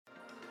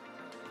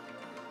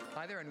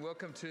Hi there and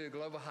welcome to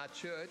Global Heart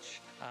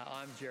Church.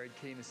 I'm Jared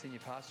Keane, the Senior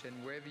Pastor,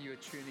 and wherever you are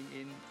tuning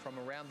in from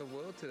around the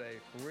world today,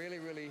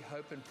 really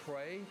hope and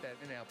pray that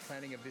in our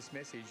planning of this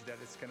message that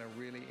it's going to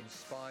really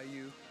inspire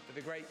you for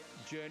the great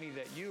journey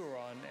that you are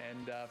on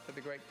and for the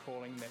great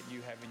calling that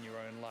you have in your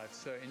own life.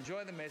 So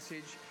enjoy the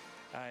message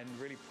and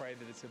really pray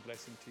that it's a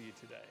blessing to you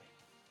today.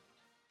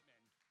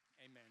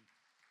 Amen.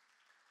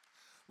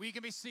 Well, you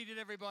can be seated,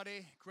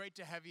 everybody. Great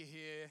to have you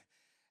here.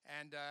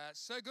 And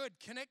so good.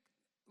 Connect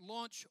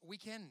Launch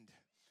Weekend.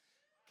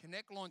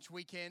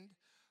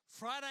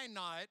 Friday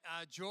night,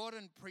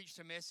 Jordan preached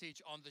a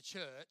message on the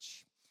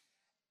church.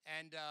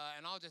 And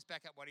I'll just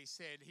back up what he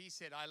said. He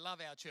said, I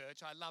love our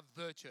church. I love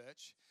the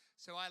church.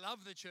 So I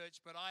love the church,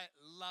 but I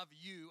love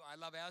you. I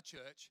love our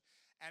church.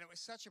 And it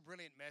was such a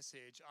brilliant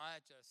message.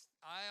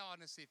 I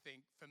honestly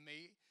think, for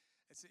me,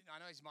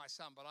 I know he's my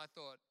son, but I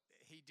thought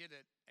he did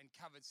it and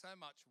covered so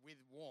much with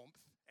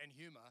warmth and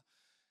humor.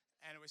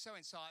 And it was so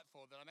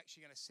insightful that I'm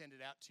actually going to send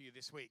it out to you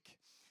this week.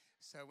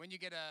 So when you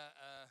get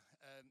a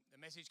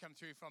message come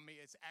through from me,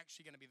 it's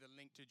actually going to be the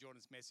link to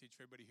Jordan's message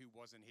for everybody who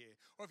wasn't here.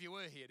 Or if you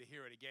were here, to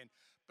hear it again.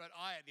 But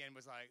I, at the end,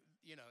 was like,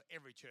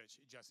 every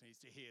church just needs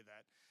to hear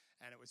that.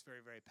 And it was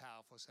very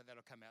powerful. So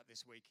that'll come out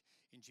this week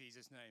in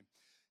Jesus' name.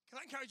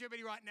 Can I encourage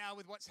everybody right now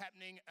with what's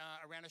happening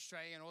around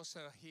Australia and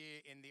also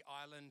here in the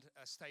island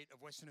state of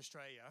Western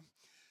Australia?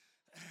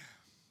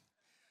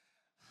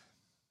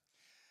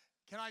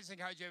 Can I just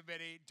encourage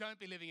everybody, don't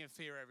be living in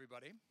fear,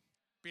 everybody.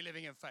 Be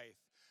living in faith.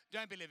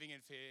 Don't be living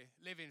in fear.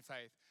 Live in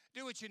faith.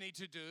 Do what you need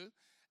to do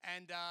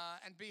and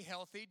be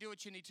healthy. Do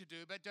what you need to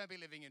do, but don't be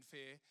living in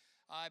fear.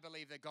 I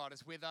believe that God is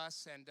with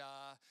us and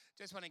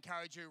just want to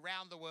encourage you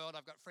around the world.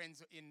 I've got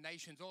friends in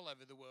nations all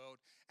over the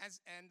world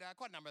and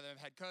quite a number of them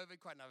have had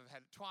COVID, quite a number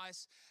have had it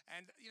twice.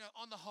 And,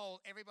 on the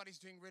whole, everybody's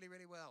doing really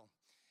well.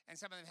 And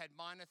some of them had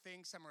minor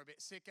things, some are a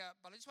bit sicker.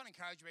 But I just want to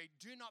encourage you,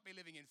 do not be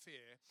living in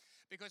fear.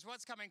 Because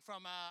what's coming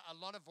from a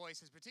lot of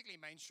voices, particularly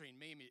mainstream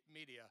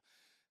media,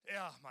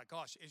 oh my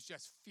gosh, is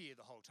just fear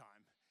the whole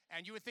time.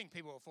 And you would think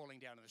people were falling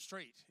down in the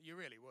street. You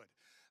really would.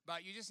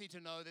 But you just need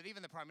to know that even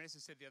the Prime Minister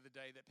said the other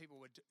day that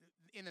people were,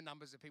 in the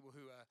numbers of people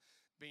who are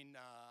being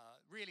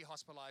really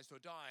hospitalized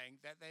or dying,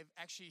 that they've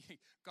actually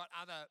got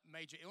other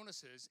major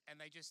illnesses and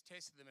they just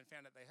tested them and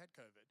found out they had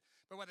COVID.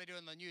 But what they do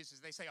in the news is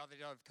they say, they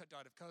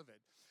died of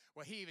COVID.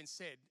 Well, he even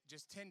said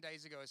just 10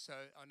 days ago or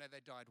so, no,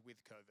 they died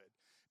with COVID.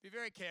 Be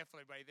very careful,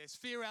 everybody. There's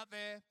fear out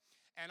there.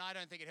 And I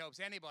don't think it helps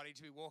anybody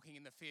to be walking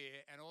in the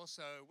fear. And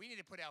also, we need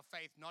to put our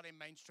faith not in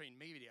mainstream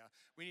media.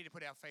 We need to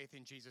put our faith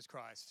in Jesus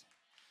Christ.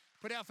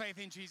 Put our faith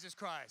in Jesus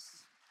Christ.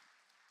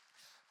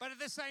 But at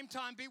the same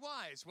time, be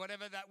wise.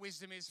 Whatever that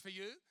wisdom is for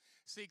you,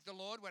 seek the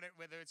Lord,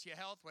 whether it's your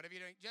health, whatever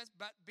you're doing.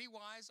 But be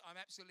wise. I'm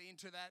absolutely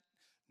into that.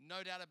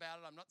 No doubt about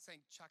it. I'm not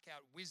saying chuck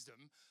out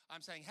wisdom.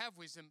 I'm saying have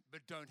wisdom,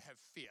 but don't have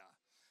fear.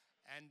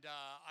 And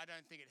I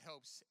don't think it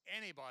helps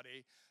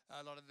anybody,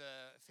 a lot of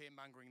the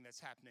fear-mongering that's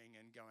happening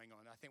and going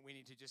on. I think we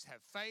need to just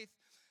have faith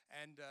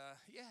and,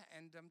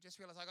 just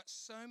realize I got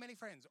so many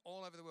friends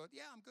all over the world.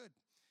 Yeah, I'm good,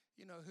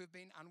 who've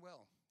been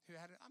unwell, who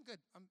had it. I'm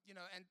good,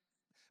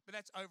 but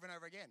that's over and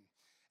over again.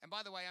 And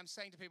by the way, I'm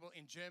saying to people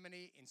in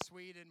Germany, in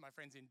Sweden, my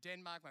friends in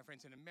Denmark, my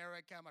friends in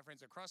America, my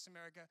friends across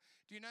America,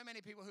 do you know many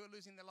people who are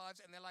losing their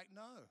lives? And they're like,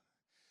 no.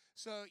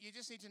 So you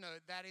just need to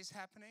know that is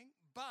happening,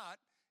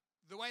 but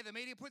the way the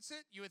media puts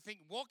it, you would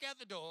think, walk out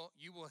the door,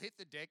 you will hit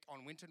the deck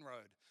on Winton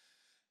Road.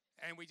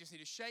 And we just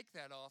need to shake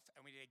that off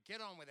and we need to get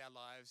on with our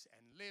lives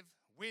and live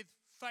with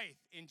faith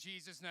in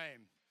Jesus'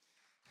 name.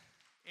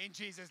 In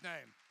Jesus'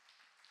 name.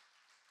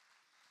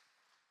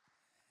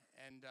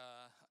 And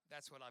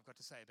that's what I've got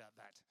to say about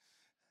that.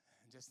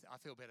 I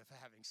feel better for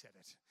having said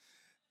it.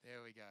 There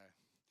we go.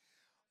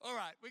 All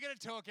right, we're going to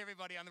talk,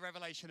 everybody, on the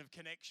revelation of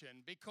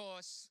connection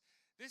because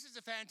this is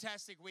a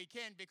fantastic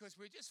weekend because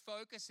we're just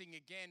focusing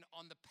again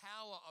on the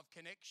power of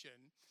connection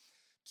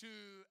to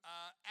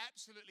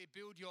absolutely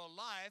build your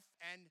life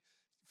and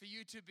for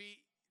you to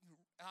be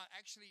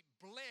actually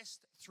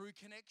blessed through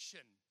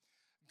connection.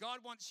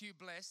 God wants you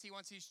blessed. He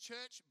wants his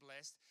church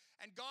blessed.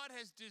 And God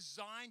has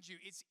designed you.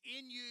 It's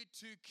in you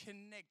to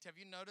connect. Have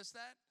you noticed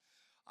that?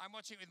 I'm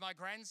watching it with my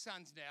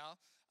grandsons now.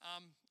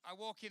 I'll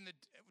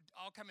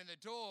come in the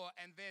door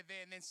and they're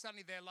there and then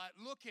suddenly they're like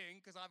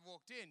looking because I've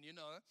walked in,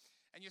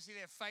 and you see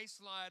their face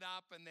light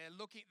up and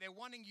they're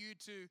wanting you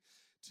to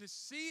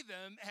see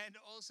them and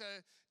also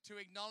to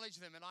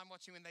acknowledge them. And I'm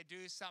watching when they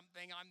do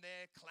something, I'm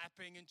there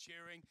clapping and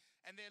cheering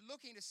and they're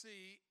looking to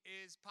see,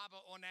 is Papa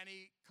or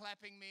Nanny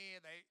clapping me?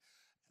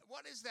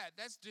 What is that?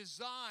 That's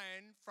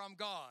design from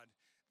God.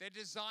 They're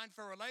designed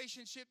for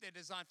relationship. They're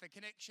designed for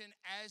connection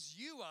as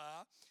you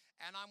are.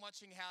 And I'm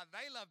watching how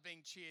they love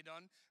being cheered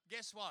on.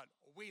 Guess what?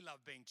 We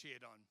love being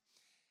cheered on.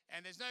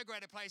 And there's no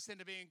greater place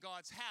than to be in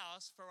God's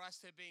house for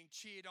us to being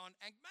cheered on.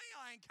 And may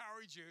I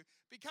encourage you,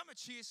 become a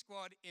cheer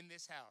squad in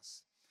this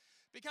house.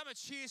 Become a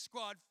cheer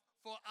squad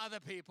for other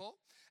people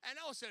and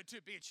also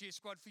to be a cheer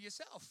squad for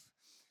yourself.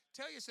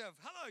 Tell yourself,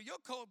 hello, you're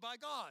called by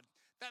God.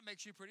 That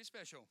makes you pretty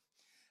special.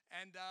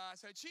 And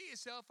so cheer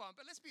yourself on,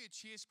 but let's be a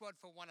cheer squad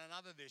for one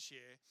another this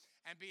year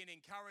and be an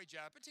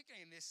encourager,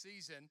 particularly in this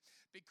season,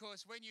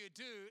 because when you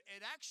do, it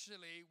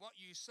actually, what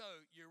you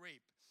sow, you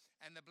reap,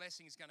 and the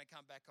blessing is going to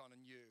come back on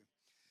you.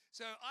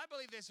 So I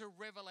believe there's a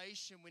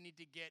revelation we need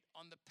to get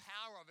on the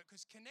power of it,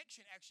 because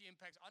connection actually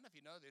impacts, I don't know if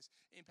you know this,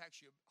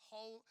 impacts your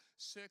whole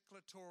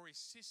circulatory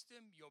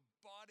system, your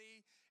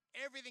body.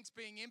 Everything's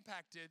being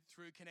impacted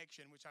through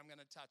connection, which I'm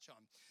going to touch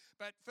on.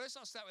 But first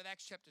I'll start with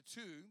Acts chapter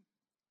 2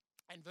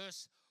 and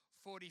verse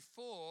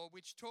 44,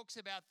 which talks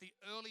about the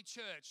early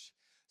church.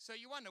 So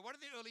you wonder, what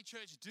did the early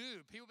church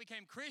do? People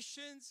became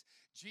Christians.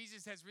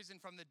 Jesus has risen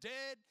from the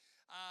dead.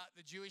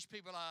 The Jewish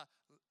people are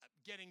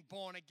getting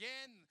born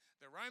again.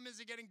 The Romans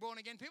are getting born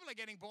again. People are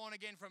getting born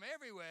again from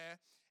everywhere.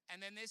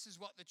 And then this is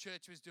what the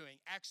church was doing.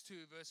 Acts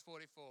 2, verse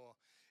 44.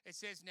 It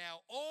says,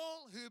 now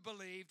all who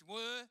believed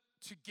were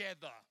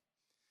together.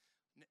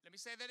 Let me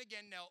say that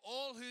again. Now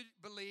all who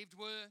believed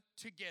were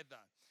together,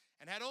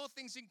 and had all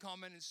things in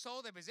common, and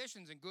sold their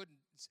possessions and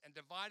goods, and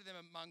divided them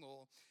among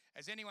all,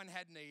 as anyone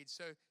had need.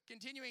 So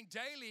continuing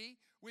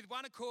daily with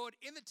one accord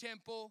in the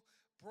temple,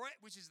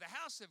 which is the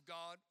house of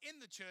God,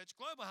 in the church,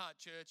 Global Heart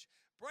Church,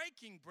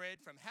 breaking bread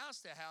from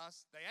house to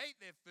house. They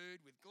ate their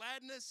food with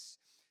gladness,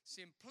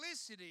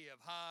 simplicity of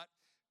heart,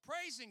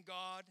 praising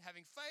God,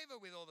 having favor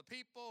with all the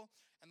people.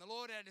 And the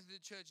Lord added to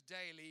the church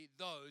daily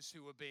those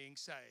who were being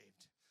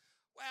saved.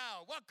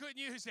 Wow, what good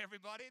news,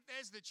 everybody.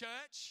 There's the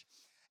church.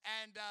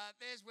 And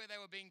there's where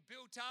they were being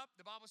built up.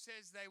 The Bible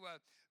says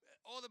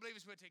all the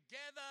believers were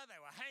together,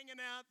 they were hanging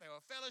out, they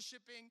were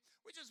fellowshipping,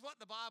 which is what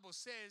the Bible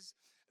says.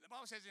 The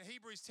Bible says in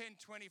Hebrews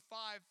 10:25,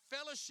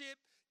 fellowship,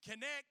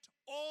 connect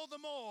all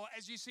the more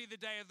as you see the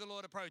day of the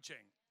Lord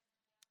approaching.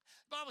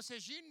 The Bible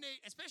says you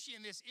need, especially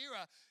in this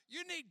era,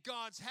 you need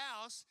God's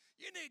house,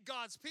 you need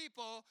God's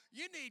people,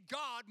 you need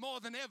God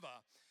more than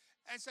ever.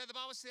 And so the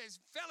Bible says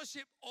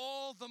fellowship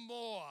all the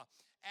more.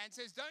 And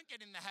says, don't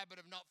get in the habit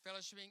of not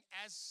fellowshipping,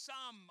 as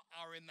some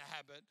are in the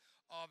habit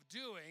of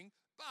doing.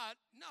 But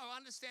no,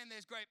 understand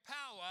there's great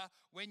power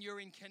when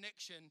you're in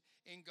connection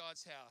in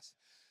God's house.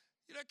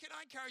 You know, can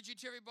I encourage you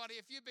to everybody,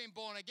 if you've been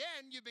born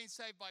again, you've been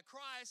saved by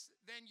Christ,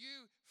 then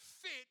you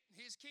fit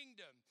his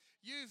kingdom.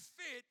 You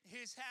fit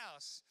his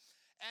house.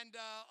 And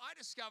I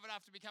discovered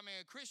after becoming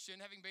a Christian,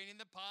 having been in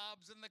the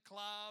pubs and the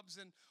clubs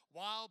and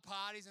wild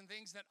parties and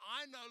things, that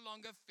I no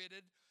longer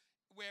fitted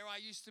where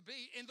I used to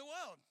be in the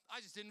world.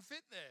 I just didn't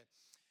fit there.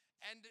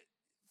 And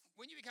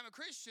when you become a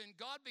Christian,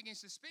 God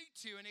begins to speak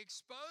to you and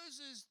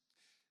exposes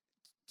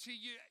to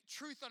you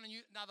truth on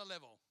another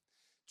level.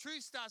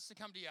 Truth starts to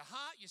come to your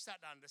heart. You start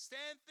to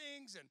understand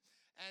things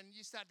and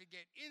you start to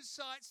get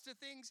insights to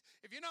things.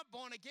 If you're not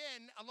born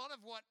again, a lot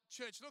of what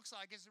church looks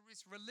like is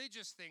this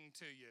religious thing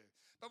to you.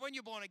 But when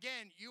you're born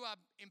again, you are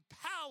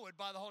empowered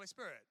by the Holy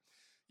Spirit.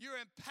 You're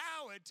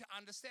empowered to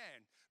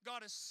understand.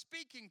 God is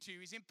speaking to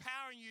you. He's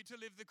empowering you to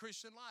live the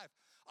Christian life.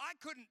 I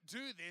couldn't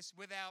do this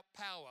without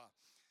power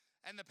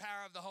and the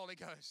power of the Holy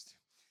Ghost.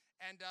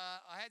 And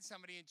I had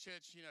somebody in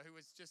church, you know, who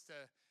was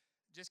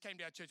just came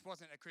to our church,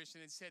 wasn't a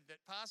Christian, and said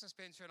that Pastor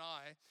Spencer and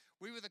I,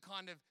 we were the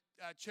kind of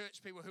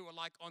church people who were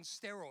like on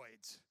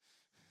steroids.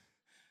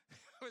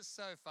 It was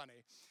so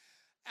funny.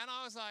 And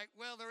I was like,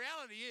 well, the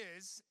reality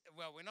is,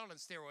 well, we're not on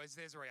steroids.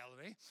 There's a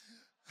reality.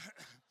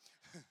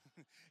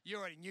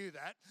 You already knew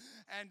that.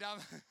 And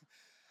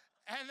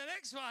the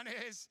next one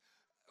is,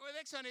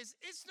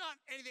 it's not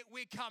anything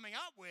we're coming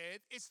up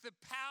with. It's the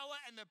power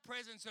and the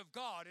presence of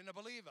God in a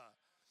believer.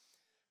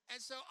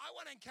 And so I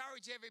want to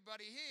encourage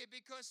everybody here,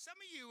 because some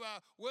of you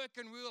are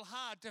working real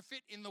hard to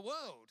fit in the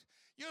world.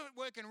 You're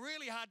working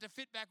really hard to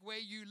fit back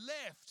where you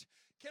left.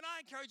 Can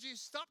I encourage you,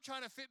 stop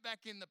trying to fit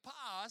back in the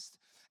past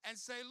and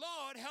say,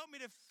 Lord, help me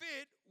to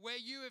fit where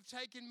you have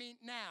taken me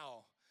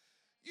now.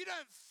 You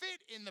don't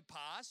fit in the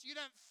past. You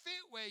don't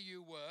fit where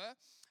you were.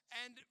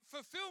 And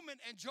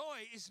fulfillment and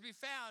joy is to be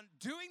found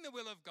doing the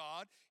will of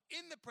God,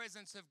 in the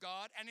presence of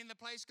God, and in the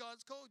place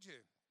God's called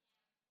you.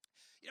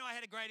 You know, I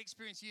had a great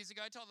experience years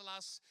ago. I told the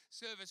last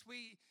service,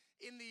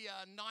 in the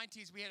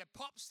 90s, we had a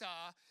pop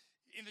star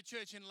in the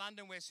church in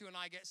London where Sue and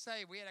I get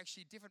saved. We had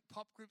actually different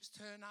pop groups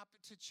turn up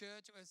to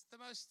church. It was the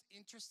most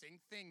interesting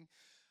thing.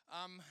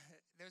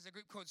 There was a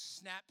group called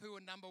Snap who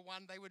were number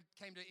one. They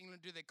came to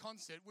England to do their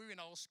concert. We were in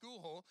an old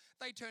school hall.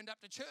 They turned up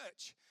to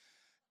church.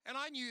 And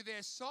I knew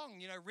their song,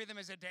 you know, Rhythm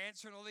as a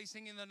Dancer and all these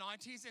things in the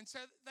 90s. And so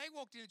they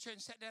walked into church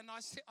and sat down. And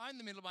I in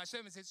the middle of my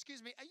sermon, said,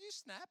 excuse me, are you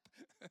Snap?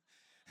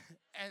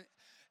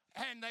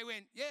 and they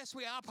went, yes,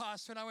 we are,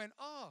 Pastor. And I went,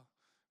 oh,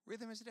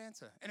 Rhythm as a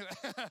Dancer.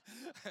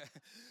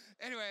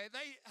 Anyway,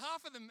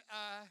 half of them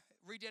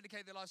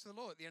rededicated their lives to the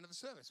Lord at the end of the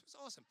service. It was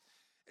awesome.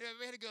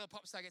 We had a girl, a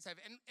pop star, get saved.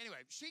 And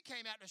anyway, she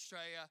came out to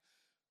Australia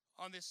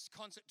on this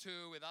concert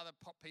tour with other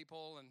pop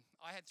people. And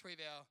I had 3 of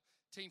our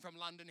team from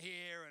London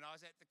here, and I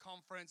was at the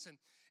conference, and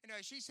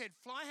she said,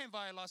 fly home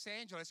via Los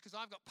Angeles because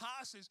I've got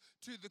passes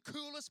to the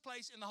coolest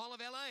place in the whole of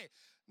LA.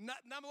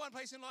 Number one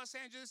place in Los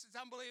Angeles. It's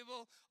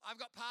unbelievable. I've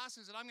got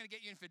passes, and I'm going to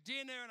get you in for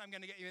dinner, and I'm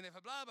going to get you in there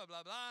for blah, blah,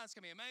 blah, blah. It's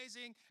going to be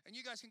amazing, and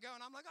you guys can go.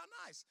 And I'm like, oh,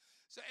 nice.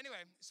 So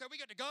anyway, we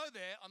got to go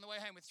there on the way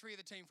home with 3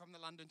 of the team from the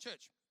London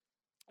church.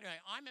 Anyway,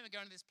 I remember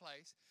going to this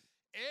place.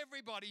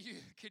 Everybody you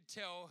could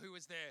tell who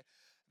was there,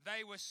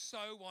 they were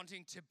so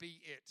wanting to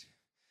be it.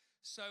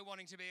 So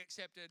wanting to be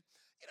accepted.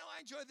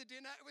 I enjoyed the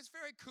dinner. It was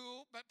very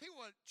cool, but people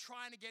were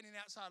trying to get in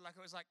outside like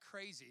it was like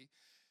crazy.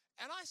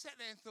 And I sat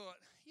there and thought,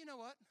 you know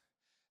what?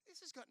 This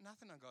has got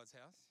nothing on God's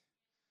house.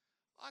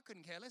 I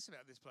couldn't care less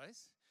about this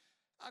place.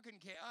 I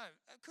couldn't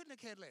have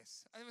cared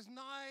less. It was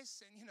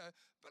nice, and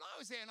but I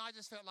was there and I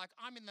just felt like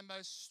I'm in the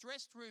most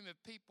stressed room of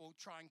people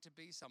trying to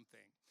be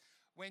something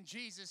when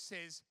Jesus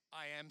says,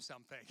 I am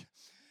something.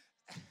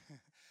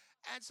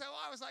 And so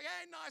I was like,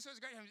 hey, nice, it was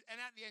great. And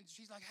at the end,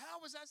 she's like, how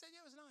was that? I said,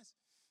 yeah, it was nice.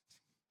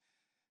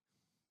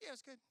 Yeah, it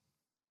was good.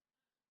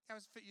 How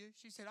was it for you?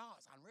 She said, oh,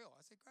 it's unreal.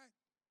 I said, great.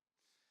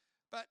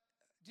 But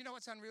do you know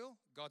what's unreal?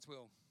 God's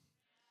will.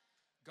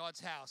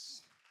 God's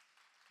house.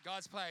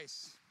 God's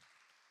place.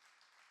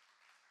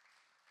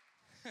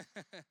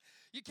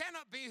 You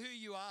cannot be who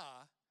you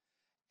are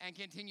and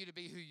continue to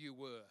be who you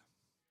were.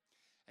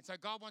 And so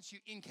God wants you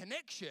in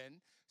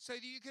connection so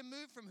that you can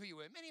move from who you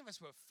were. Many of us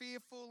were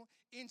fearful,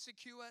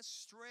 insecure,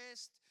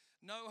 stressed,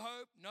 no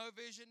hope, no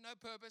vision, no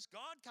purpose.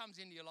 God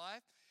comes into your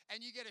life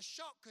and you get a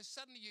shock because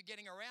suddenly you're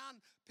getting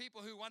around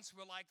people who once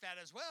were like that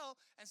as well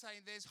and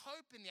saying there's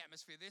hope in the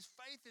atmosphere, there's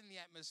faith in the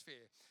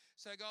atmosphere.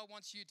 So God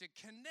wants you to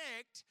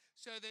connect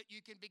so that you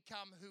can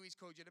become who he's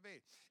called you to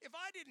be. If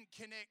I didn't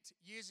connect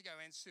years ago,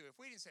 and Sue, if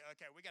we didn't say,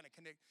 okay, we're going to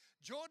connect,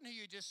 Jordan, who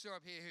you just saw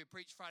up here who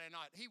preached Friday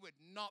night, he would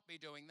not be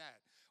doing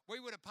that.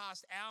 We would have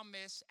passed our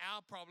mess,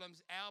 our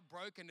problems, our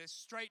brokenness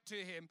straight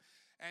to him,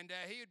 and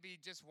he would be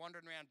just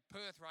wandering around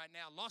Perth right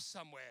now, lost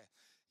somewhere,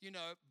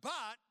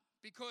 But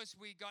because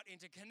we got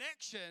into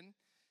connection,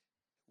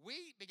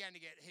 we began to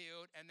get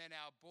healed, and then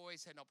our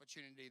boys had an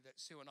opportunity that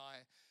Sue and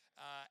I,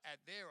 at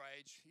their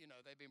age,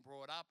 they've been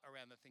brought up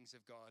around the things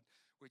of God,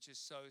 which is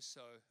so,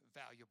 so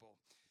valuable.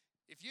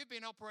 If you've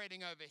been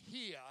operating over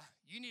here,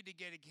 you need to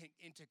get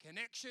into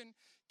connection,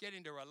 get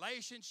into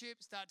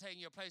relationship, start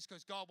taking your place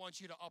because God wants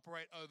you to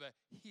operate over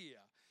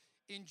here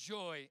in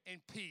joy,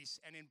 in peace,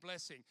 and in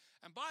blessing.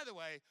 And by the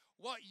way,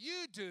 what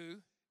you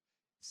do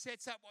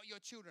sets up what your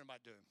children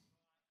might do.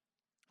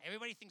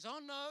 Everybody thinks,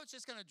 oh no, it's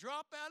just going to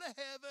drop out of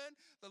heaven.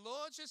 The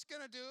Lord's just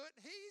going to do it.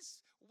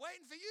 He's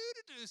waiting for you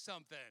to do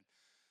something.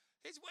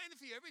 He's waiting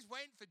for you. Everybody's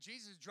waiting for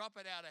Jesus to drop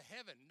it out of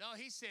heaven. No,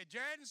 he said,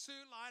 Jared and Sue,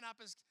 line up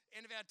as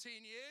end of our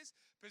teen years.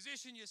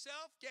 Position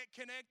yourself, get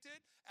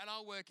connected, and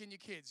I'll work in your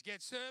kids.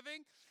 Get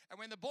serving. And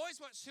when the boys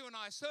watch Sue and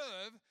I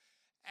serve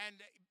and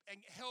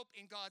help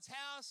in God's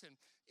house and,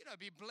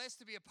 be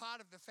blessed to be a part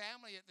of the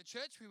family at the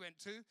church we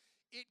went to,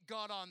 it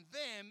got on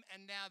them,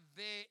 and now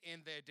they're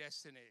in their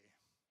destiny.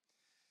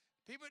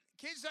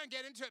 Kids don't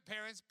get into it,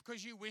 parents,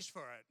 because you wish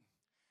for it.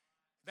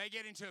 They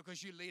get into it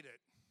because you lead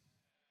it.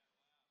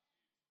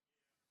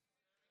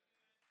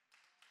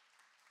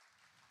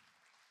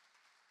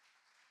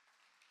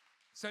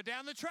 So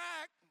down the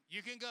track,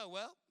 you can go,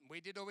 well,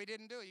 we did or we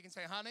didn't do it. You can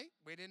say, honey,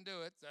 we didn't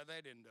do it, so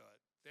they didn't do it.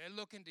 They're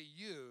looking to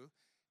you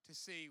to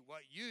see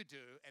what you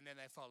do, and then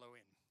they follow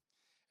in.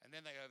 And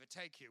then they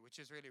overtake you, which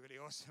is really, really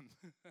awesome.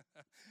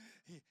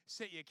 You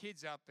set your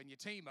kids up and your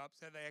team up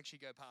so they actually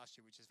go past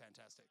you, which is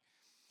fantastic.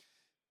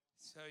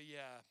 So,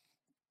 yeah.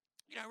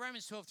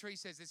 Romans 12:3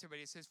 says this,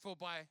 everybody. It says, for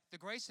by the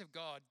grace of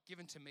God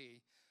given to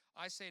me,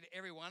 I say to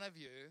every one of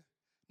you,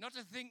 not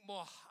to think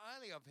more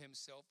highly of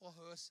himself or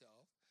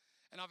herself,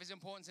 and of his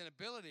importance and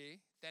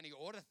ability than he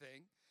ought to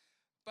think,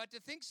 but to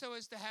think so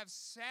as to have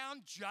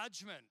sound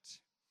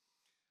judgment.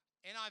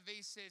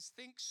 NIV says,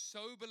 think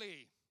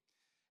soberly,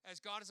 as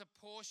God has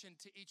apportioned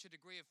to each a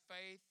degree of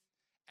faith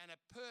and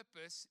a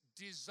purpose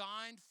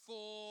designed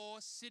for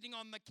sitting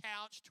on the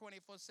couch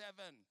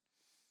 24/7.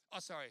 Oh,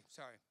 sorry.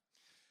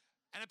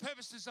 And a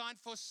purpose designed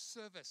for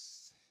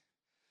service.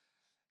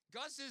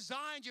 God's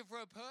designed you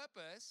for a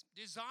purpose,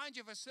 designed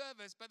you for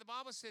service, but the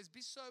Bible says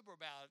be sober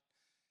about it.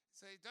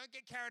 So don't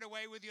get carried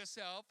away with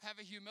yourself. Have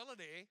a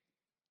humility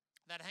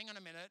that, hang on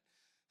a minute,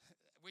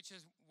 which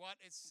is what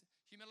it's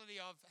humility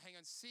of,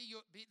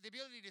 the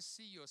ability to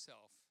see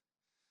yourself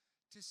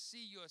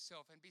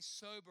and be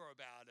sober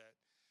about it.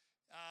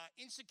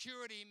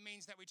 Insecurity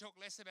means that we talk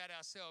less about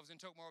ourselves and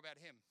talk more about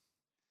him.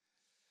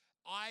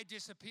 I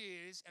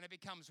disappears and it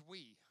becomes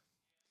we.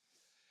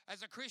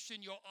 As a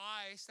Christian, your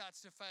I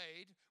starts to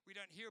fade. We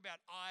don't hear about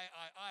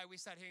I. We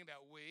start hearing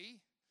about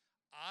we,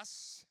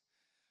 us.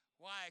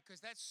 Why? Because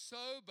that's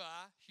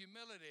sober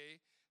humility,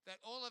 that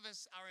all of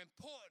us are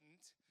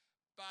important,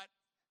 but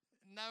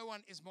no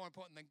one is more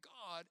important than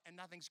God, and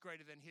nothing's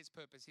greater than his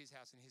purpose, his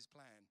house, and his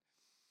plan.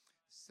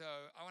 So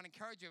I want to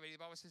encourage you, the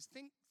Bible says,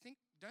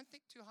 don't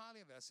think too highly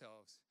of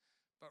ourselves,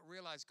 but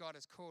realize God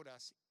has called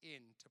us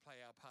in to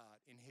play our part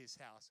in his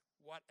house.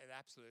 What an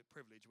absolute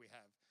privilege we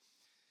have.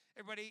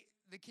 Everybody,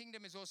 the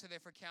kingdom is also there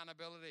for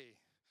accountability.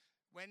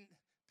 When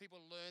people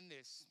learn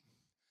this,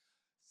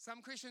 some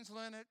Christians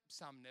learn it,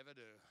 some never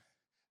do.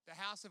 The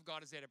house of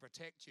God is there to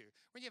protect you.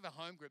 When you have a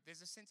home group,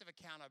 there's a sense of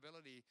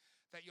accountability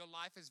that your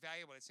life is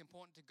valuable. It's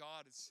important to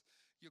God.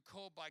 You're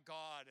called by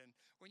God. And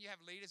when you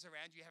have leaders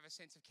around you have a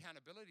sense of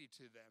accountability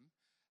to them.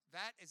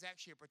 That is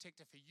actually a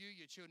protector for you,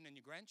 your children, and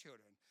your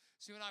grandchildren.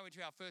 Sue and I went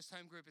to our first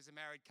home group as a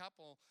married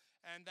couple,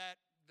 and that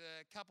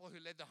the couple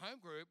who led the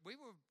home group, we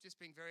were just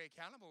being very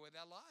accountable with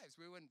our lives.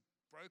 We were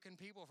broken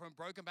people from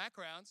broken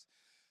backgrounds,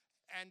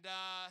 and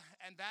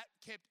that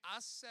kept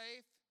us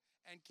safe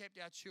and kept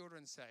our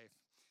children safe.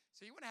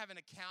 So you want to have an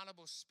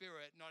accountable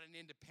spirit, not an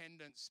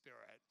independent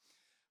spirit.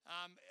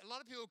 A lot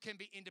of people can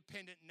be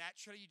independent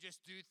naturally. You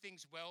just do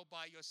things well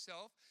by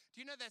yourself. Do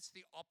you know that's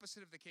the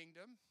opposite of the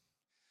kingdom?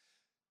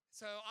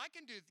 So I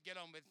can get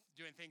on with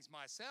doing things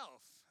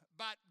myself.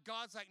 But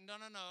God's like, no,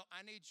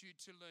 I need you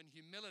to learn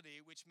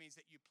humility, which means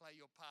that you play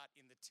your part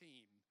in the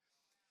team.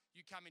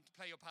 You come in to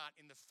play your part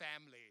in the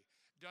family.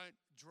 Don't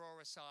draw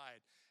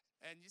aside.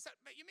 And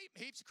you meet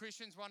heaps of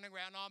Christians wandering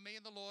around, oh, me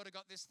and the Lord have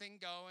got this thing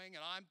going,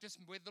 and I'm just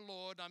with the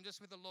Lord,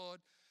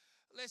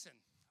 Listen,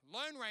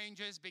 Lone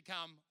Rangers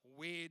become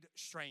weird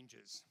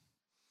strangers.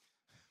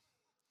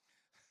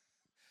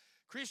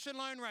 Christian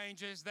Lone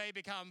Rangers, they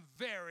become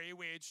very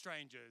weird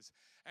strangers.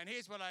 And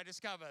here's what I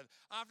discovered.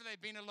 After they've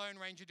been a Lone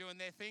Ranger doing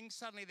their thing,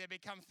 suddenly they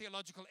become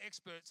theological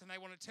experts and they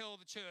want to tell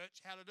the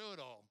church how to do it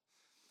all.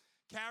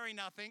 Carry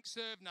nothing,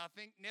 serve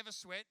nothing, never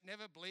sweat,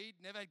 never bleed,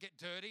 never get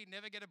dirty,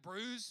 never get a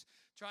bruise,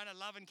 trying to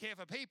love and care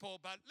for people.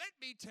 But let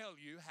me tell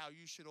you how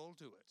you should all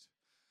do it.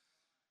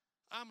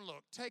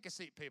 Look, take a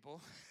seat,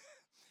 people.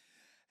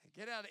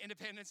 Get out of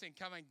independence and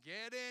come and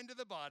get into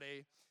the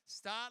body.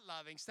 Start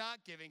loving, start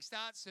giving,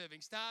 start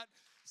serving, start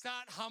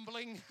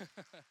humbling.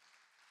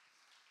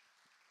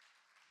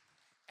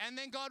 And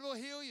then God will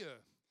heal you.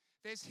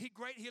 There's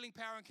great healing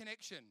power and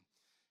connection.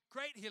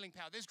 Great healing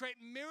power. There's great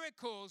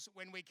miracles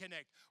when we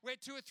connect. Where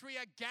 2 or 3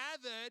 are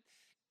gathered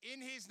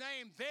in his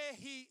name, there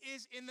he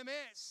is in the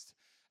midst.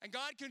 And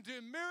God can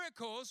do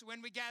miracles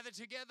when we gather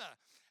together.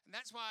 And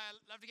that's why I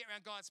love to get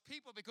around God's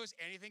people, because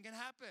anything can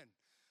happen.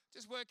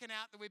 Just working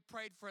out that we've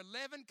prayed for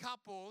 11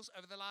 couples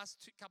over the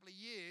last couple of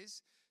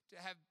years,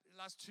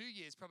 last 2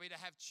 years probably, to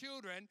have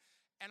children.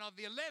 And of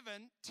the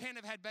 11, 10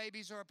 have had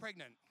babies or are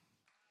pregnant.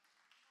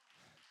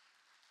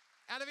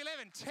 Out of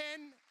 11,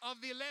 10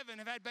 of the 11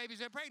 have had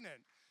babies or are pregnant.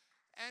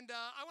 And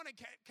I want to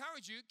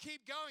encourage you,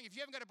 keep going. If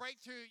you haven't got a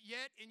breakthrough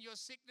yet in your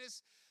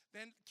sickness,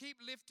 then keep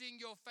lifting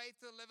your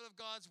faith to the level of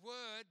God's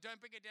word. Don't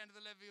bring it down to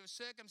the level of your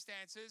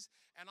circumstances.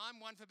 And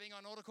I'm one for being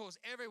on altar calls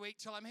every week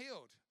till I'm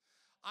healed.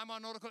 I'm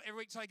on altar call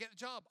every week till I get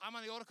the job. I'm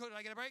on the altar call till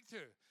I get a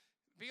breakthrough.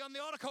 Be on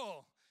the altar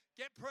call.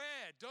 Get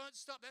prayer. Don't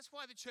stop. That's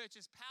why the church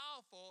is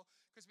powerful,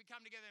 because we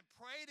come together and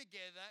pray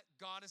together.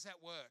 God is at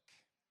work.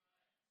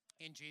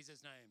 In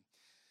Jesus' name.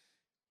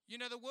 You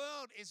know, the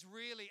world is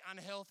really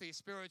unhealthy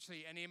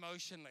spiritually and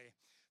emotionally.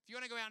 If you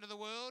want to go out into the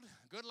world,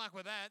 good luck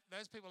with that.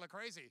 Those people are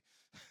crazy.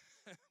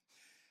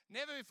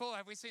 Never before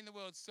have we seen the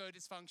world so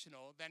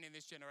dysfunctional than in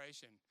this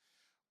generation.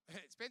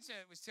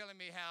 Spencer was telling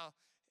me how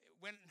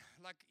when,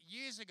 like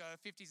years ago,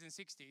 50s and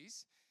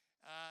 60s,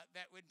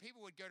 that when people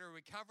would go to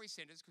recovery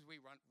centers, because we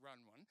run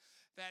one,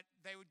 that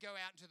they would go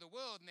out into the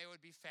world and there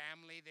would be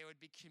family, there would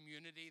be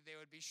community, there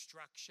would be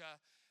structure,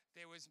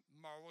 there was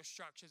moral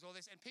structures, all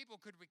this, and people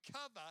could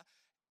recover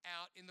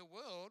out in the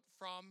world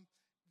from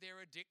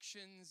their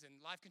addictions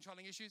and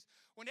life-controlling issues.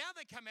 Well, now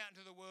they come out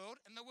into the world,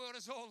 and the world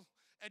is all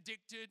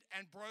addicted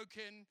and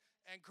broken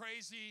and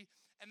crazy,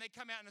 and they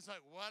come out and it's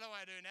like, what do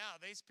I do now?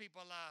 These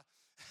people are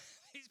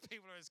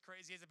as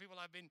crazy as the people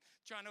I've been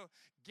trying to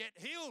get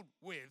healed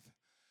with.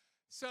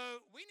 So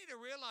we need to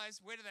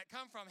realize, where did that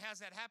come from? How's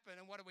that happen?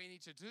 And what do we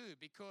need to do?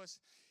 Because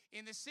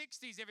in the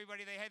 60s,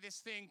 everybody, they had this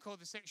thing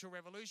called the sexual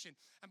revolution.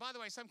 And by the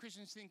way, some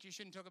Christians think you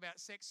shouldn't talk about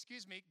sex.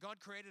 Excuse me, God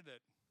created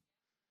it.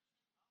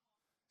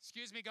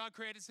 Excuse me, God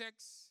created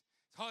sex.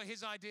 It's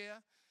his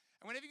idea.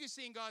 And whenever you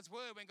see in God's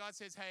word, when God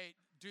says, hey,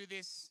 do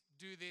this,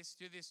 do this,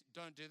 do this,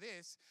 don't do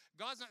this,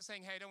 God's not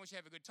saying, hey, I don't want you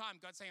to have a good time.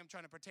 God's saying, I'm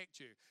trying to protect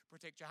you.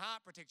 Protect your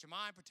heart, protect your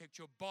mind, protect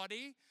your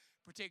body,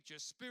 protect your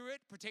spirit,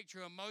 protect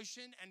your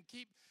emotion, and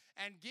keep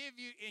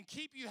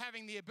you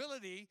having the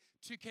ability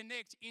to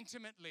connect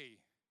intimately.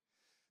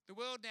 The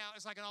world now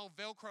is like an old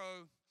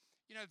Velcro.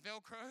 You know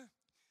Velcro?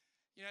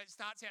 You know, it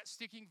starts out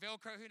sticking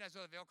Velcro. Who knows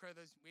what Velcro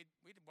is? We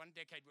did one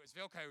decade where it was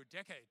Velcro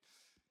decade.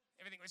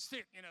 Everything would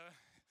stick, you know.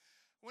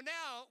 Well,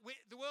 now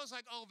the world's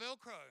like old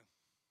Velcro.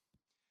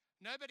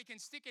 Nobody can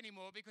stick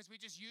anymore because we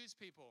just use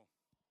people.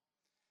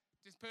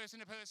 Just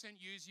person to person,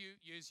 use you.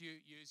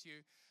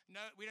 No,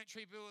 we don't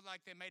treat people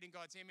like they're made in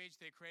God's image.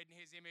 They're created in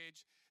his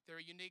image.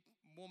 They're a unique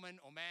woman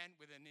or man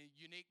with a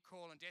unique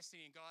call and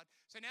destiny in God.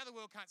 So now the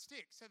world can't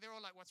stick. So they're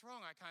all like, what's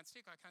wrong? I can't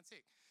stick.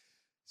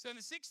 So in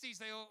the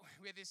 60s,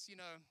 we had this, you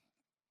know,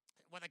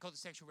 what they call the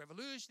sexual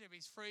revolution.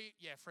 Everybody's free.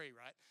 Yeah, free,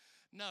 right?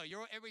 No,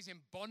 everybody's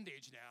in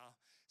bondage now.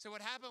 So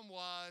what happened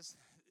was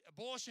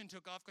abortion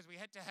took off because we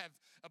had to have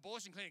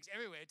abortion clinics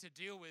everywhere to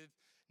deal with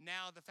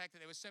Now the fact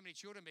that there were so many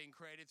children being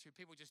created through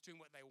people just doing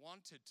what they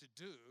wanted to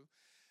do.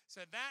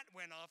 So that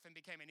went off and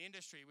became an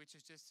industry which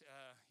is just,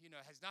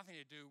 has nothing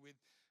to do with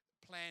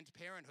Planned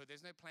Parenthood.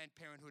 There's no Planned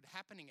Parenthood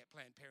happening at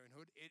Planned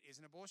Parenthood. It is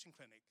an abortion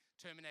clinic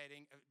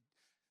terminating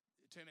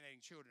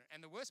children.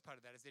 And the worst part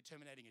of that is they're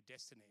terminating a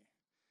destiny.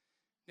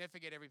 Never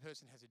forget, every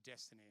person has a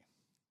destiny.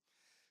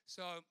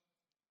 So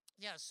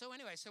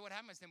anyway, so what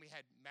happened was then we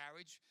had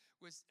marriage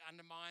was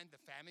undermined, the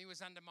family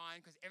was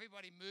undermined, because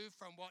everybody moved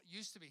from what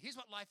used to be. Here's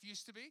what life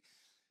used to be.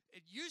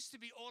 It used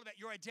to be all about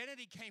your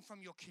identity came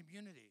from your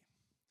community.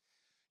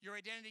 Your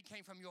identity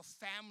came from your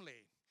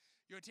family.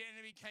 Your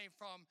identity came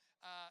from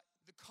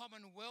the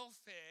common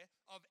welfare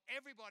of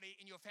everybody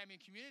in your family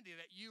and community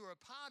that you were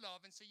a part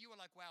of. And so you were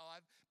like, wow,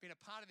 I've been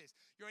a part of this.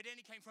 Your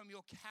identity came from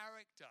your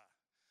character.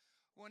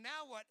 Well,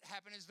 now what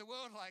happened is the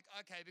world like,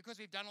 okay, because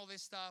we've done all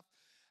this stuff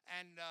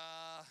and,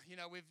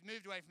 we've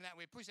moved away from that,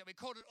 we've pushed that, we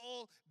called it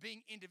all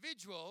being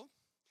individual,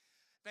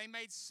 they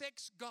made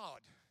sex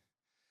God.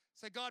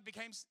 So God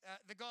became,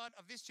 the God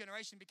of this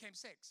generation became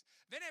sex.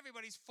 Then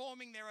everybody's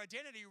forming their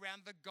identity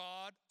around the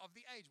God of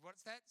the age.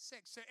 What's that?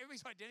 Sex. So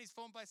everybody's identity is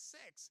formed by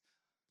sex.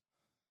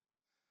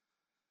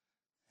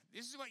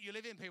 This is what you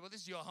live in, people.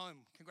 This is your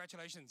home.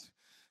 Congratulations.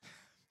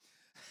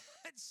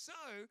 And so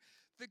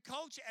the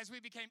culture, as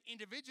we became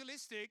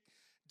individualistic,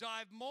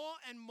 dived more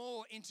and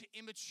more into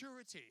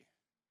immaturity.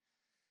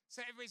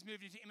 So everybody's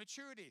moved into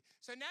immaturity.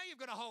 So now you've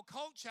got a whole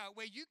culture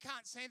where you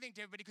can't say anything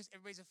to everybody because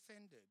everybody's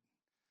offended.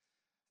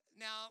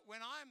 Now, when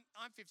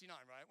I'm 59,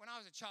 right? When I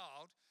was a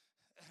child,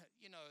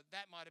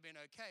 that might have been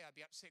okay. I'd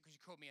be upset because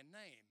you called me a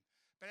name.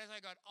 But as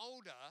I got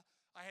older,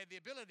 I had the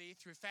ability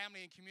through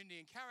family and community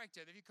and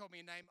character that if you called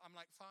me a name, I'm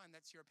like, fine,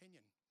 that's your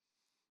opinion.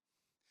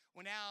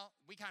 Well, now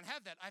we can't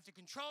have that. I have to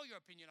control your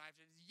opinion. I have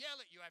to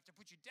yell at you. I have to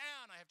put you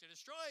down. I have to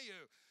destroy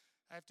you.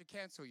 I have to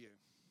cancel you.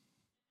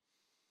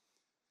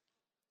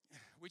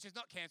 Which is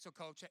not cancel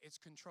culture, it's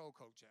control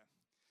culture.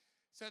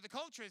 So the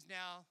culture is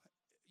now,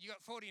 you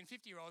got 40 and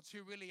 50-year-olds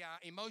who really are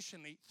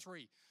emotionally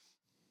 3.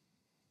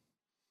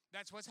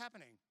 That's what's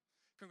happening.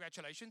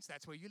 Congratulations,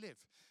 that's where you live.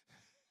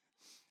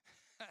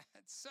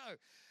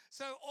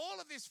 So all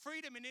of this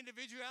freedom and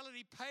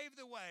individuality paved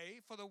the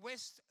way for the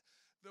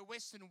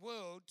Western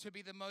world to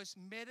be the most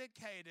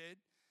medicated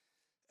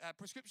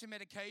prescription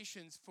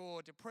medications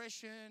for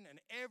depression and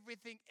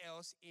everything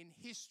else in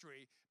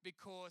history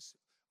because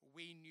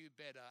we knew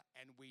better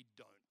and we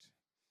don't.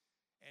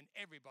 And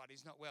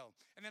everybody's not well.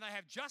 And then I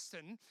have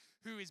Justin,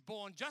 who is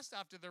born just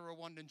after the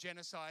Rwandan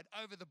genocide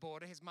over the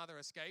border. His mother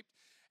escaped.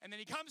 And then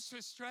he comes to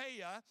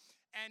Australia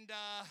and,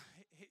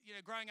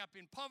 growing up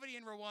in poverty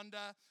in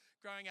Rwanda,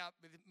 growing up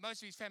with most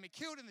of his family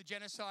killed in the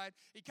genocide,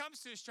 he comes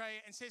to Australia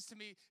and says to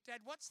me, Dad,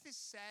 what's this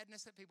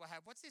sadness that people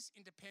have? What's this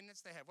independence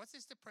they have? What's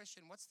this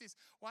depression? What's this?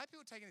 Why are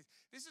people taking this?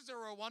 This is a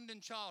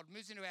Rwandan child,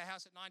 moves into our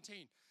house at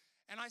 19.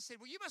 And I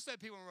said, well, you must know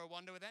people in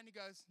Rwanda with that. And he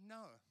goes,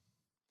 no.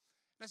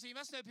 And I said, you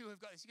must know people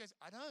who've got this. He goes,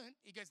 I don't.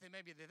 He goes, then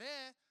maybe they're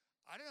there.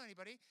 I don't know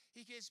anybody.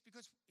 He goes,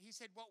 because he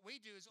said, what we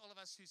do is all of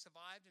us who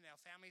survived and our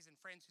families and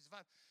friends who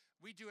survived,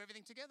 we do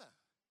everything together.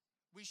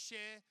 We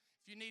share.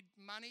 If you need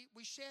money,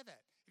 we share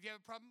that. If you have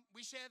a problem,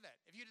 we share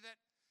that. If you do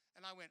that.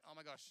 And I went, oh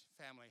my gosh,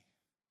 family.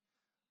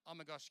 Oh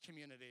my gosh,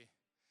 community.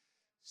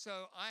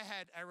 So I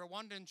had a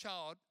Rwandan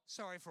child.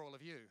 Sorry for all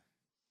of you.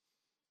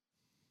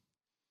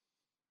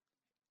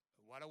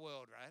 What a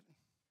world, right?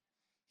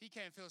 He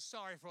came and feels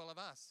sorry for all of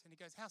us. And he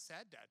goes, how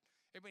sad, Dad?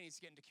 Everybody needs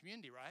to get into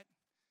community, right?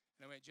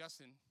 And I went,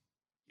 Justin,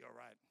 you're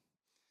right.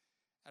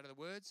 Out of the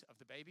words of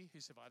the baby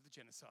who survived the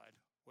genocide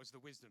was the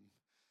wisdom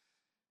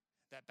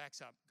that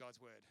backs up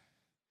God's word.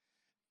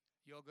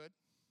 You're good?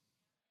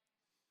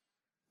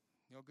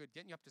 You're good.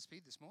 Getting you up to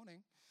speed this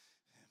morning.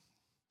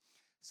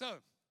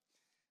 So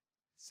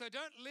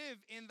don't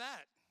live in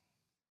that.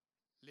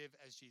 Live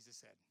as Jesus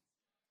said.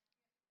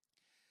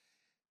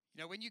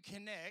 When you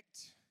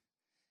connect,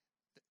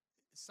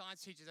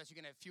 science teaches us you're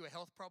going to have fewer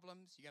health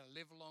problems, you're going to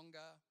live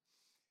longer,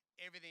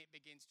 everything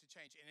begins to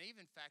change. And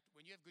even, in fact,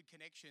 when you have good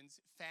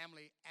connections,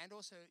 family, and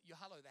also the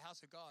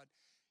house of God,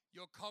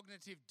 your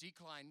cognitive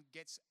decline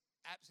gets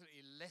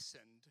absolutely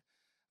lessened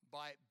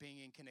by being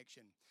in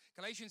connection.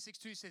 Galatians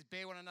 6:2 says,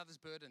 bear one another's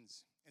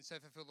burdens and so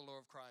fulfill the law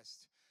of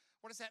Christ.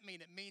 What does that mean?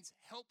 It means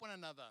help one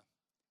another.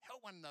 Help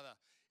one another.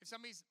 If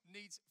somebody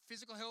needs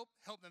physical help,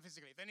 help them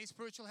physically. If they need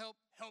spiritual help,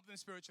 help them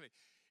spiritually.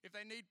 If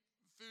they need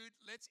food,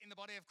 let's, in the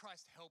body of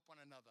Christ, help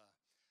one another.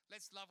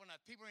 Let's love one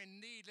another. People are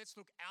in need. Let's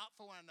look out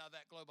for one another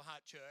at Global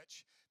Heart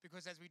Church,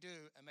 because as we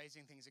do,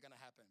 amazing things are going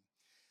to happen.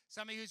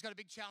 Somebody who's got a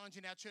big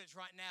challenge in our church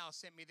right now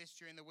sent me this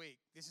during the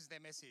week. This is their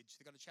message.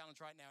 They've got a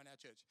challenge right now in our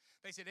church.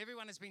 They said,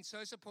 everyone has been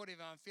so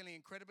supportive and I'm feeling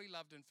incredibly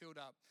loved and filled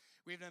up.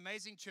 We have an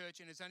amazing church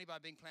and it's only by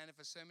being planted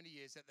for so many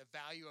years that the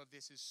value of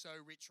this is so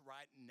rich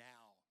right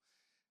now.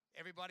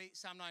 Everybody,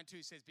 Psalm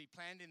 92 says, be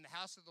planted in the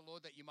house of the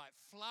Lord that you might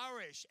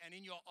flourish and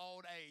in your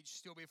old age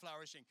still be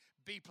flourishing.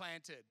 Be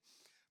planted.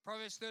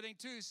 Proverbs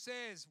 13:2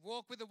 says,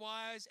 walk with the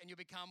wise and you'll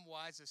become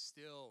wiser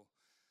still.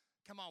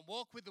 Come on,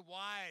 walk with the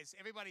wise.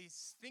 Everybody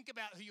think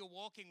about who you're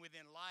walking with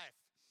in life.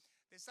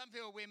 There's some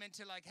people we're meant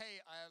to like, hey,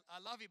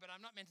 I love you, but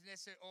I'm not meant to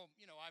necessarily, or,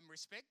 I'm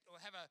respect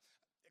or have a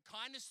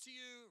kindness to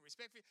you,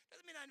 respect for you.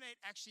 Doesn't mean I'm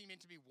actually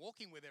meant to be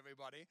walking with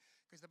everybody,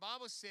 because the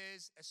Bible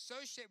says,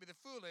 associate with the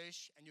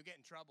foolish and you'll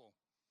get in trouble.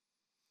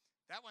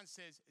 That one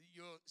says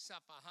you'll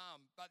suffer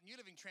harm, but New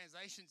Living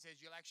Translation says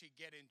you'll actually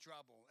get in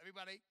trouble.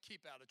 Everybody,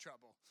 keep out of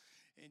trouble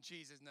in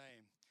Jesus'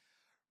 name.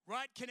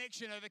 Right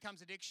connection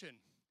overcomes addiction.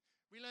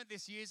 We learned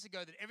this years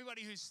ago that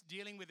everybody who's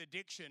dealing with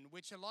addiction,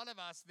 which a lot of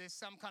us, there's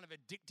some kind of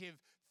addictive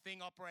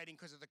thing operating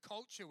because of the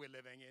culture we're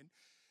living in.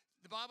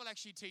 The Bible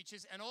actually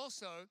teaches, and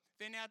also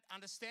they're now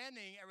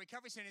understanding at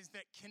recovery centers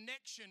that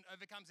connection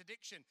overcomes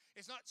addiction.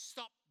 It's not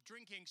stop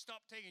drinking,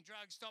 stop taking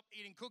drugs, stop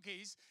eating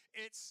cookies.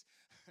 It's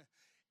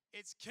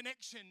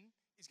connection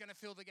is going to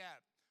fill the gap.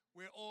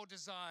 We're all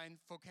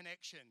designed for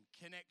connection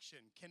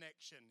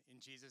in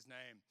Jesus'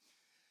 name.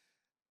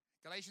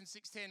 Galatians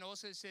 6:10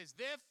 also says,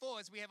 therefore,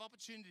 as we have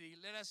opportunity,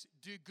 let us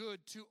do good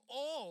to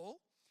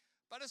all,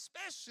 but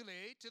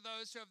especially to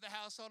those who have the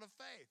household of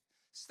faith.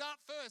 Start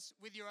first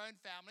with your own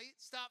family.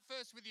 Start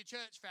first with your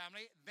church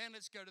family. Then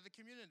let's go to the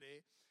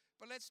community.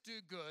 But let's do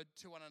good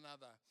to one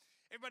another.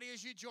 Everybody,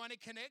 as you join a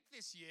Connect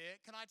this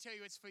year, can I tell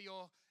you it's for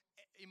your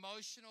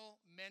emotional,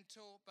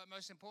 mental, but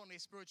most importantly,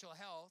 spiritual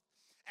health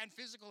and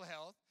physical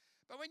health.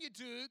 But when you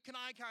do, can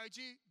I encourage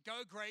you,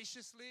 go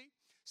graciously,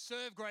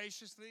 serve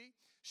graciously,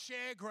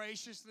 share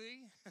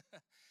graciously.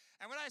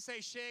 And when I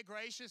say share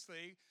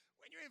graciously,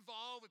 when you're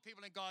involved with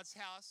people in God's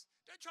house,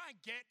 don't try and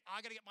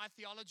I got to get my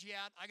theology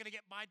out. I got to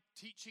get my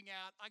teaching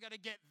out. I got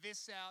to get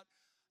this out.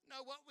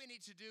 No, what we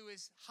need to do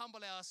is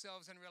humble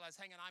ourselves and realize,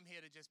 hang on, I'm here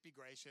to just be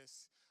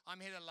gracious.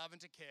 I'm here to love and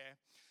to care.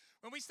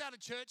 When we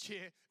started church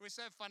here, it was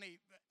so funny.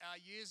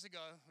 Years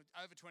ago,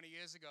 over 20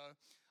 years ago,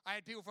 I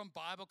had people from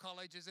Bible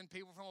colleges and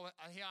people from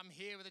here. I'm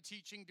here with a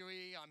teaching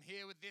degree. I'm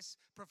here with this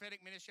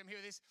prophetic ministry. I'm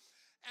here with this.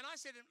 And I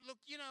said,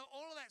 look,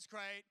 all of that's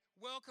great.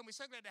 Welcome. We're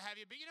so glad to have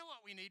you. But you know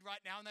what we need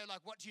right now? And they're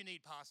like, what do you need,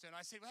 Pastor? And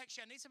I said, well,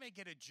 actually, I need somebody to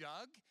get a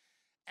jug,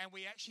 and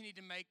we actually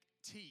need to make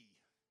tea.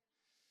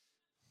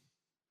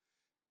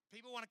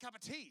 People want a cup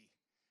of tea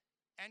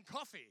and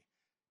coffee.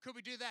 Could we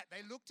do that?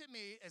 They looked at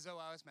me as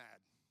though I was mad.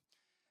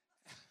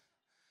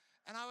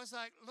 And I was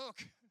like,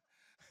 look,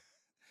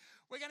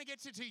 we're going to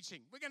get to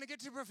teaching. We're going to get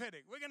to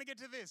prophetic. We're going to get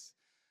to this.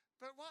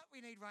 But what we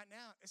need right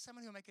now is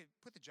someone who'll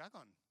put the jug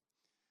on.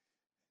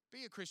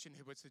 Be a Christian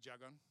who puts the jug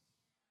on.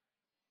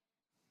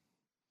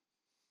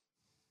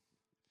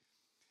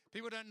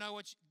 People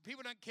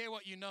don't care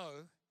what you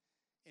know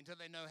until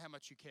they know how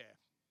much you care.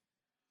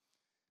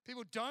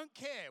 People don't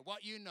care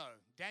what you know.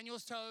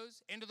 Daniel's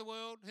toes, end of the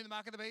world, who the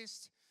mark of the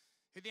beast,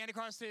 who the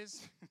Antichrist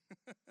is.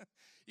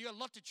 You got a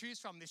lot to choose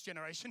from this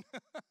generation.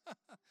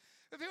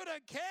 But people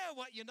don't care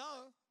what you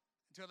know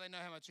until they know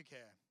how much you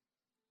care.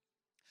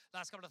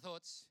 Last couple of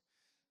thoughts.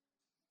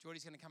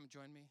 Geordie's going to come and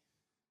join me.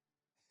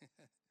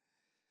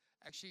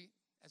 Actually,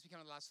 as we come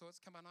to the last thoughts,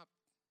 come on up.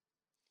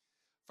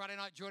 Friday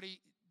night, Geordie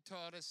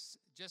taught us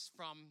just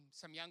from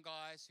some young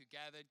guys who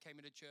gathered, came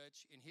into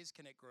church in his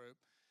Connect group,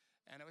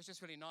 and it was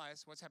just really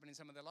nice what's happened in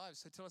some of their lives.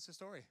 So tell us the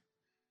story.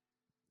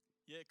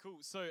 Yeah, cool.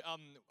 So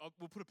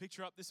we'll put a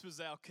picture up. This was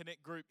our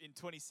Connect group in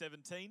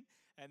 2017,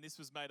 and this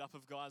was made up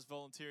of guys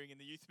volunteering in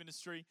the youth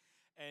ministry.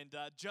 And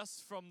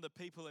just from the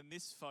people in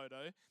this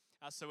photo,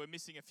 so we're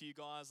missing a few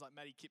guys, like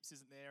Matty Kipps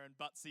isn't there and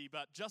Butsy,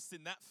 but just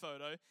in that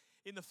photo,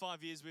 in the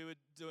 5 years we were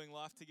doing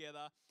life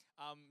together,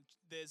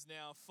 there's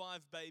now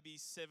 5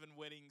 babies, 7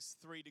 weddings,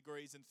 3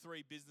 degrees and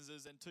 3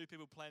 businesses and 2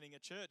 people planning a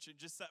church in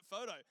just that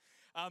photo,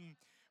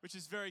 which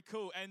is very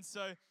cool. And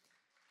so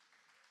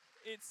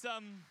it's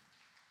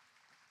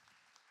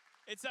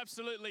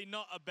absolutely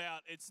not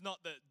about, it's not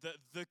that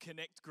the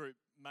Connect group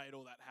made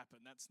all that happen.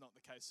 That's not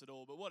the case at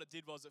all. But what it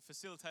did was it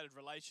facilitated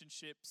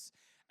relationships.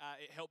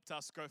 It helped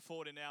us go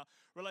forward in our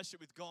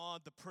relationship with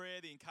God, the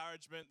prayer, the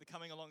encouragement, the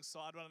coming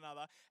alongside one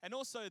another, and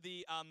also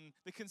the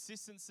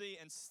consistency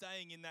and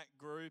staying in that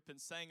group and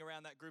staying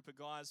around that group of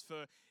guys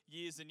for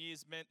years and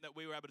years meant that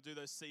we were able to do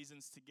those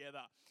seasons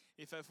together.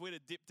 If we'd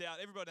have dipped out,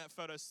 everybody in that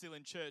photo is still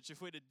in church.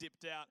 If we'd have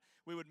dipped out,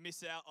 we would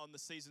miss out on the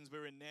seasons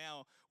we're in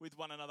now with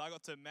one another. I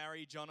got to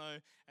marry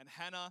Jono and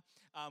Hannah.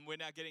 We're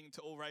now getting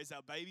to all raise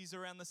our babies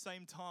around the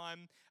same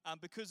time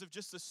because of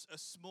just a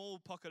small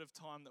pocket of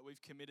time that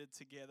we've committed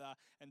together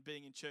and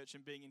being in church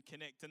and being in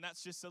Connect. And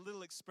that's just a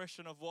little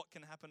expression of what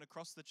can happen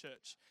across the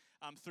church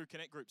through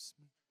Connect groups.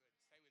 Good.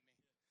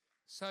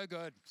 Stay with me. So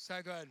good.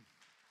 So good.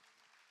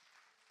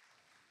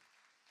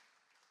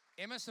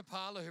 Emma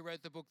Sapala, who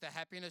wrote the book The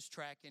Happiness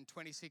Track in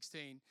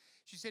 2016,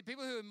 she said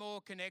people who are more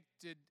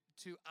connected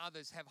to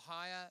others have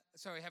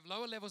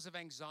lower levels of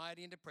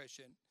anxiety and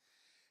depression.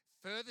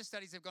 Further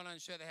studies have gone on to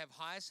show they have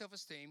higher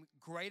self-esteem,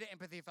 greater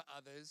empathy for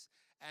others,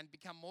 and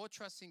become more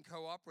trusting,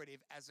 cooperative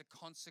as a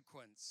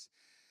consequence.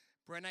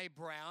 Brené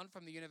Brown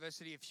from the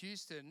University of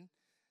Houston,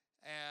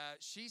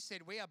 she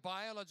said, we are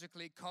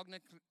biologically,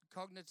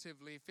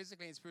 cognitively,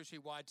 physically, and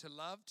spiritually wired to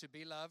love, to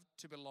be loved,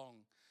 to belong.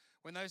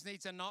 When those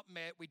needs are not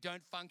met, we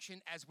don't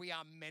function as we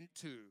are meant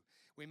to.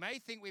 We may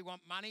think we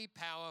want money,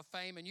 power,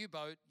 fame, a new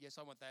boat. Yes,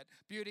 I want that.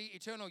 Beauty,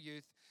 eternal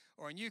youth,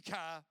 or a new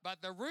car.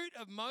 But the root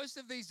of most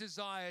of these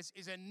desires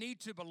is a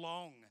need to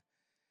belong,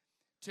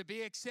 to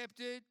be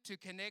accepted, to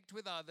connect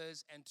with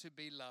others, and to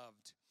be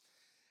loved.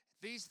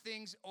 These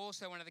things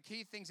also, one of the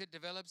key things it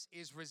develops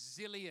is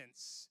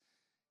resilience.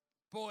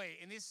 Boy,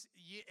 in this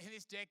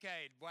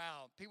decade,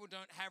 wow, people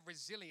don't have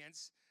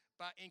resilience,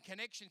 but in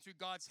connection through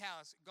God's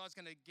house, God's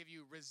going to give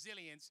you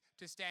resilience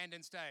to stand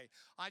and stay.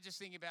 I just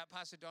think about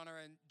Pastor Donna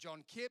and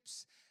John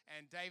Kipps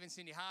and Dave and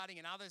Cindy Harding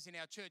and others in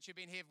our church who've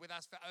been here with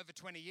us for over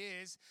 20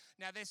 years.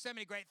 Now, there's so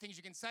many great things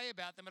you can say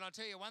about them, but I'll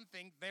tell you one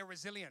thing, they're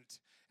resilient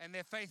and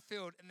they're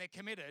faith-filled and they're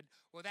committed.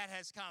 Well, that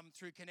has come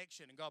through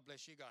connection, and God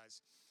bless you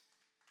guys.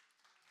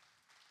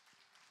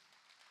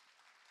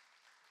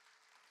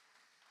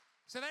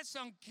 So that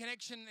song,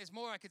 Connection, there's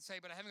more I could say,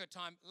 but I haven't got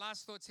time.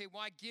 Last thoughts here,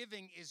 why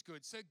giving is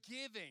good. So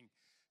giving.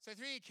 So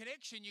through your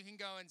connection, you can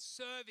go and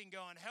serve and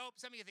go and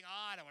help. Some of you think,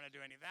 I don't want to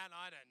do any of that.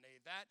 I don't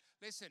need that.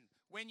 Listen,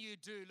 when you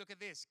do, look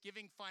at this.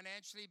 Giving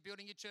financially,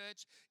 building your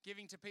church,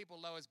 giving to people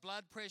lowers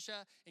blood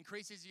pressure,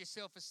 increases your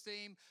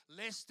self-esteem,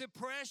 less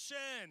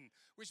depression,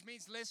 which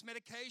means less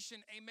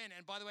medication. Amen.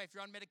 And by the way, if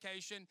you're on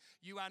medication,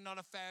 you are not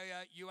a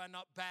failure. You are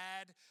not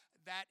bad.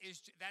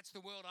 That's the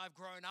world I've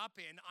grown up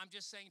in. I'm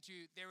just saying to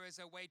you, there is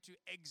a way to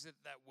exit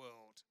that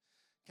world.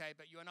 Okay,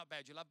 but you are not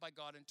bad. You're loved by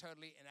God and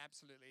totally and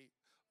absolutely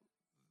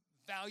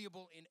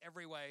valuable in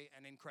every way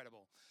and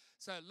incredible.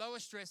 So lower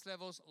stress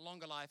levels,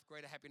 longer life,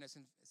 greater happiness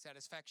and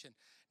satisfaction.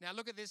 Now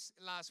look at this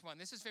last one.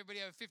 This is for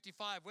everybody over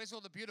 55. Where's all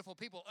the beautiful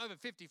people over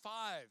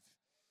 55?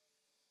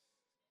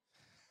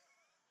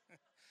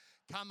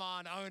 Come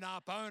on, own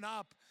up, own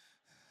up.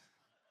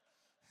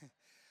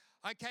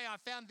 Okay, I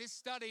found this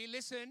study.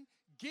 Listen,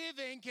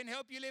 giving can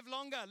help you live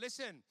longer.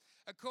 Listen,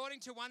 according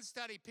to one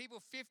study,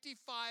 people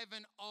 55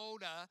 and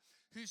older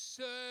who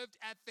served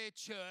at their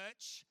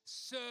church,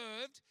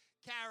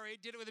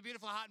 did it with a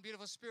beautiful heart and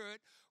beautiful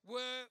spirit,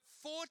 were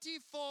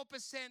 44%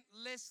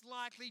 less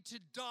likely to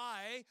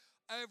die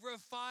over a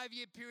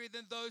 5-year period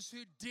than those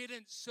who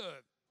didn't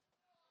serve.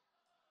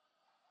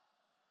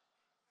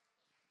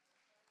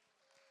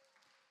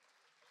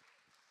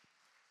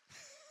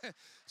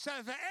 So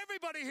for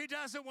everybody who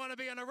doesn't want to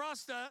be on a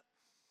roster,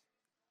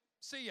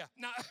 see ya.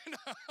 No.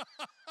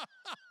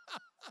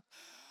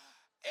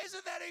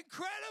 Isn't that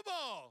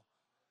incredible?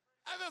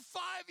 Over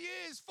 5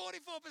 years,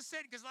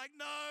 44%, because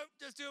no,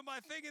 just doing my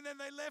thing, and then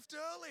they left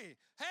early.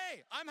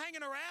 Hey, I'm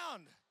hanging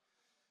around.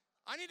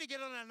 I need to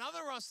get on another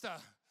roster.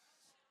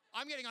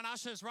 I'm getting on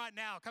ushers right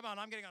now. Come on,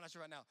 I'm getting on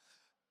ushers right now.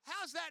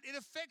 How's that? It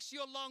affects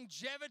your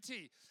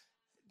longevity.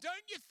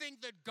 Don't you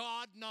think that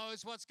God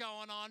knows what's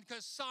going on?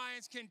 Because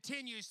science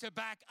continues to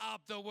back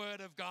up the Word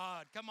of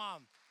God. Come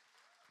on.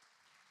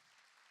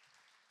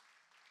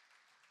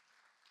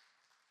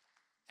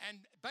 And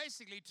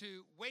basically,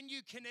 when you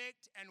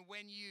connect and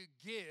when you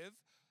give,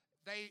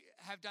 they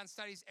have done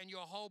studies and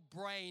your whole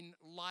brain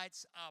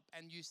lights up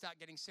and you start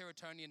getting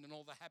serotonin and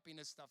all the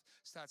happiness stuff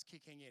starts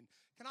kicking in.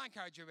 Can I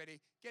encourage you already?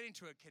 Get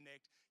into a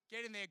connect.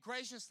 Get in there,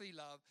 graciously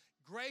love,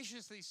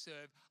 graciously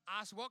serve.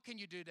 Ask what can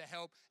you do to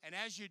help. And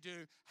as you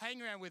do,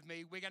 hang around with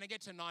me. We're going to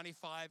get to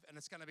 95 and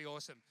it's going to be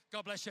awesome.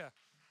 God bless you.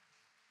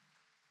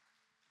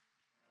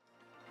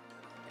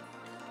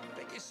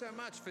 Thank you so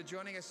much for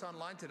joining us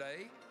online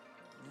today.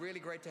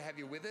 Really great to have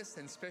you with us,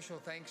 and special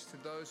thanks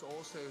to those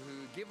also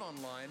who give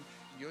online.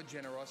 Your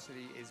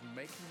generosity is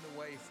making the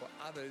way for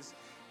others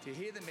to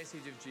hear the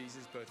message of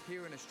Jesus both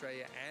here in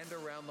Australia and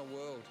around the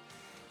world.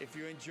 If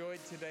you enjoyed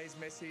today's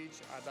message,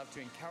 I'd love to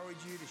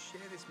encourage you to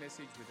share this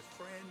message with a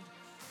friend,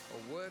 a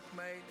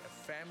workmate, a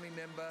family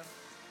member,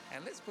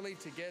 and let's believe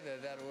together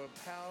that it will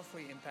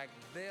powerfully impact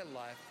their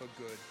life for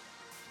good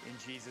in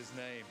Jesus'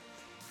 name.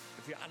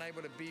 If you're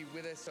unable to be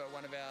with us at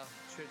one of our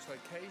church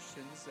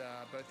locations,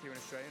 both here in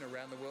Australia and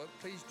around the world,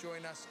 please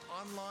join us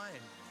online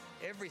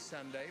every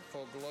Sunday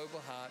for Global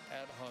Heart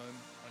at Home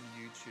on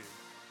YouTube.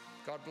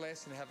 God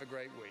bless and have a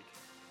great week.